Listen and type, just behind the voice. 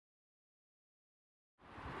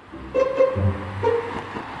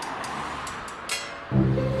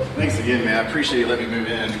Thanks again, man. I appreciate you letting me move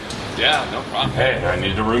in. Yeah, no problem. Hey, I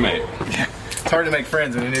need a roommate. It's hard to make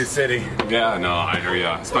friends in a new city. Yeah, no, I hear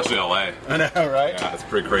ya. Especially LA. I know, right? Yeah, it's a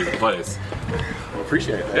pretty crazy place. Well,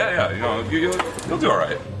 appreciate that. Yeah, you'll do all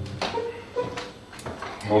right.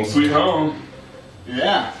 Home sweet home.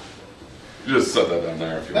 Yeah. You just set that down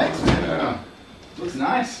there if you Thanks, want. man. Yeah. Looks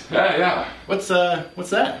nice. Yeah. What's that?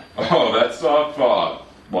 Oh, that stuff.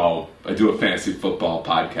 Well, I do a fantasy football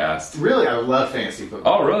podcast. Really, I love fantasy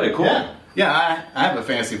football. Oh, really? Cool. Yeah, I have a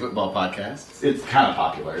fantasy football podcast. It's kind of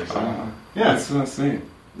popular. So. Yeah, that's neat.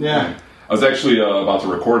 Yeah. I was actually about to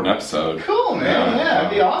record an episode. Cool, man. Yeah, that'd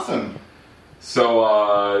be awesome.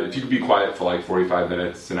 So, if you could be quiet for like 45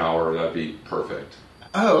 minutes, an hour, that'd be perfect.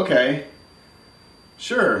 Oh, okay.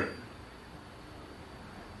 Sure.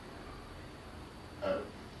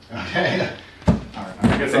 Okay. All right.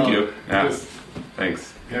 I guess Thank I'll you. Yeah. just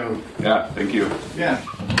Thanks. go. Yeah, thank you. Yeah.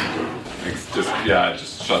 Thanks.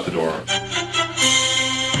 Just shut the door.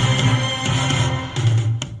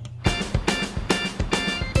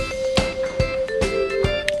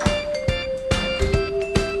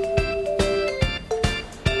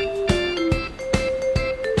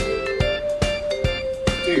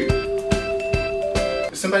 Dude.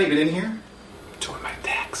 Has somebody been in here? Doing my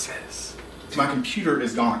taxes. My computer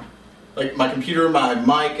is gone. Like, my computer, my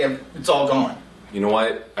mic, it's all gone. You know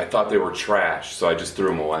what? I thought they were trash, so I just threw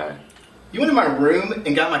them away. You went in my room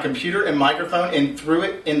and got my computer and microphone and threw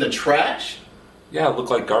it in the trash? Yeah, it looked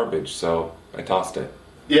like garbage, so I tossed it.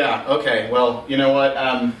 Yeah, okay. Well, you know what?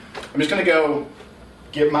 I'm just going to go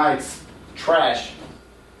get my trash.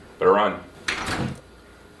 Better run.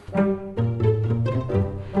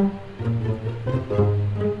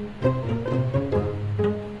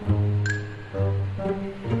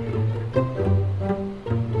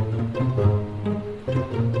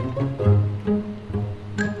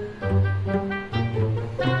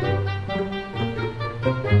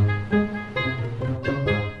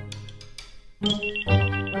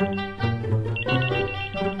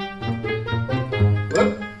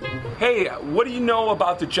 Hey, what do you know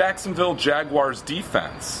about the Jacksonville Jaguars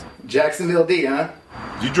defense? Jacksonville D, huh?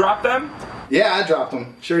 You drop them? Yeah, I dropped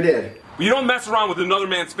them. Sure did. You don't mess around with another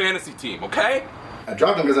man's fantasy team, okay? I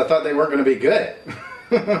dropped them because I thought they weren't going to be good.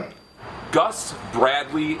 Gus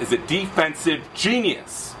Bradley is a defensive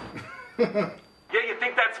genius. Yeah, you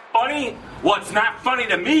think that's funny? Well, it's not funny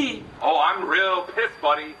to me. Oh, I'm real pissed,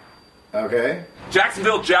 buddy. Okay.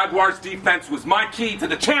 Jacksonville Jaguars defense was my key to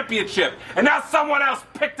the championship, and now someone else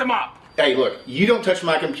picked them up. Hey, look, you don't touch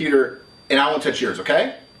my computer, and I won't touch yours,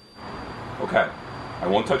 okay? Okay, I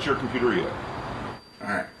won't touch your computer either. All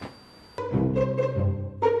right.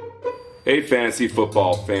 Hey, fantasy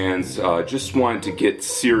football fans, just wanted to get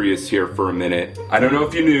serious here for a minute. I don't know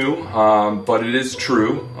if you knew, but it is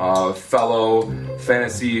true. Fellow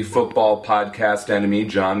fantasy football podcast enemy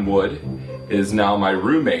John Wood is now my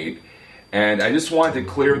roommate, and I just wanted to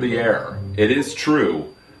clear the air. It is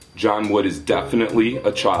true. John Wood is definitely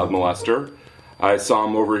a child molester. I saw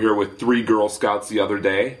him over here with 3 Girl Scouts the other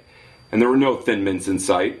day, and there were no Thin Mints in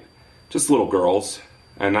sight, just little girls.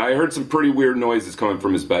 And I heard some pretty weird noises coming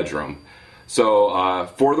from his bedroom. So,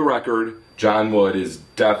 for the record, John Wood is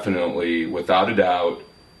definitely, without a doubt,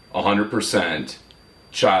 100%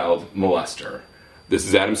 child molester. This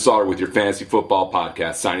is Adam Sauter with your Fantasy Football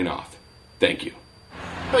Podcast, signing off. Thank you.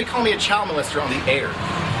 Oh, you call me a child molester on the air?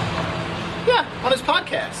 Yeah, on his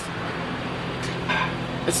podcast.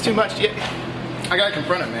 It's too much. Yeah, I gotta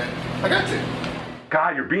confront him, man. I got to.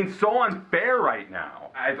 God, you're being so unfair right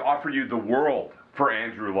now. I've offered you the world for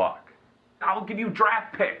Andrew Luck. I'll give you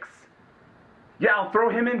draft picks. Yeah, I'll throw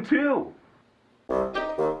him in too.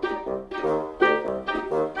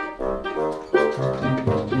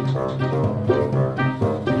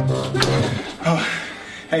 Oh,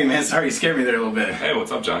 hey, man, sorry you scared me there a little bit. Hey,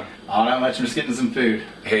 what's up, John? Oh, not much. I'm just getting some food.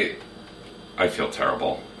 Hey, I feel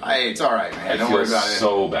terrible. Hey, it's all right, man. I Don't feel worry about it.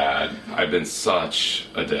 so bad. I've been such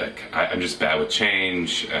a dick. I'm just bad with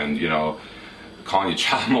change, and calling you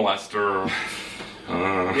child molester,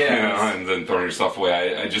 and then throwing yourself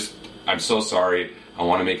away. I'm so sorry. I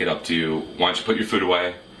want to make it up to you. Why don't you put your food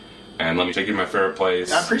away, and let me take you to my favorite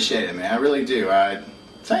place. I appreciate it, man. I really do.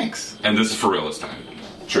 Thanks. And this is for real this time.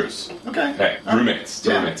 Truce. Okay. Hey, All roommates.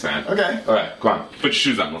 right. Yeah. Roommates, man. Okay. All right, come on. Put your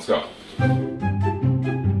shoes on. Let's go.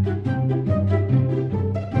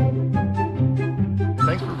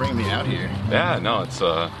 Thanks for bringing me out here. Yeah, no, it's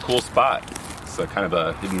a cool spot. It's kind of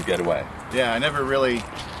a hidden getaway. Yeah, I never really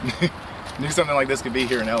knew something like this could be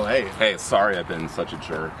here in LA. Hey, sorry I've been such a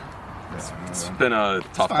jerk. It's been a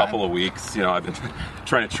tough couple of weeks. I've been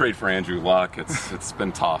trying to trade for Andrew Luck. It's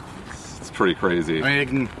been tough. It's pretty crazy. I mean, it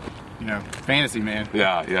can, fantasy, man.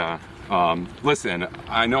 Yeah. Listen,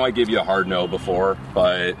 I know I gave you a hard no before,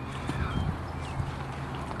 but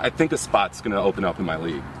I think a spot's going to open up in my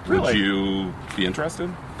league. Really? Would you be interested?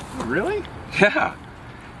 Really? Yeah.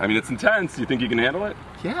 I mean, it's intense. You think you can handle it?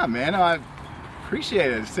 Yeah, man. I appreciate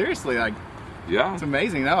it. Seriously, Yeah. it's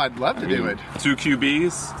amazing. No, I'd love to do it. 2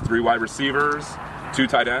 QBs, 3 wide receivers, 2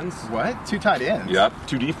 tight ends. What? 2 tight ends? Yep.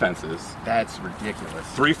 2 defenses. That's ridiculous.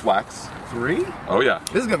 3 flex. 3? Oh, yeah.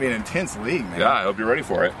 This is going to be an intense league, man. Yeah, I hope you're ready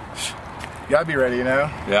for it. You got to be ready,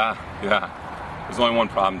 Yeah. There's only one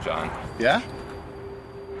problem, John. Yeah?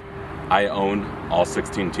 I own all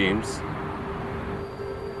 16 teams.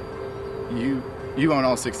 You own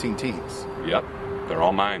all 16 teams. Yep. They're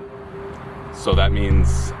all mine. So that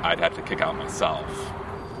means I'd have to kick out myself.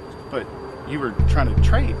 But you were trying to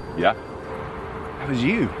trade. Yeah. That was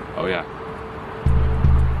you. Oh, yeah.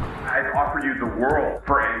 I'd offer you the world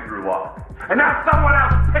for Andrew Luck. And now someone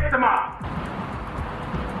else picked him up!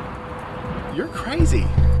 You're crazy.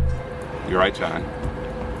 You're right, John.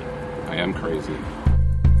 I am crazy.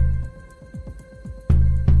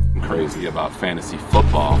 I'm crazy about fantasy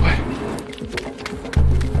football.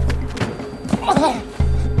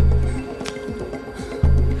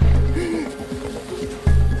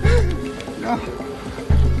 No.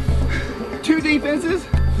 2 defenses?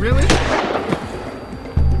 Really?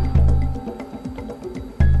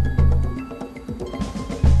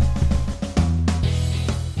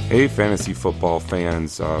 Hey, fantasy football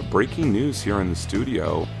fans. Breaking news here in the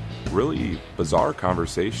studio. Really bizarre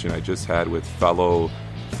conversation I just had with fellow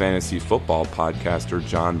fantasy football podcaster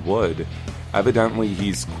John Wood. Evidently,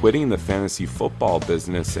 he's quitting the fantasy football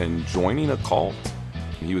business and joining a cult.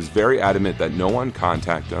 He was very adamant that no one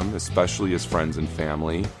contact him, especially his friends and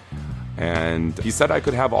family. And he said I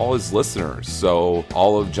could have all his listeners. So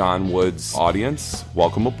all of John Wood's audience,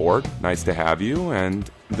 welcome aboard. Nice to have you.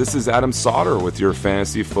 And this is Adam Sauter with your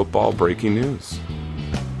fantasy football breaking news.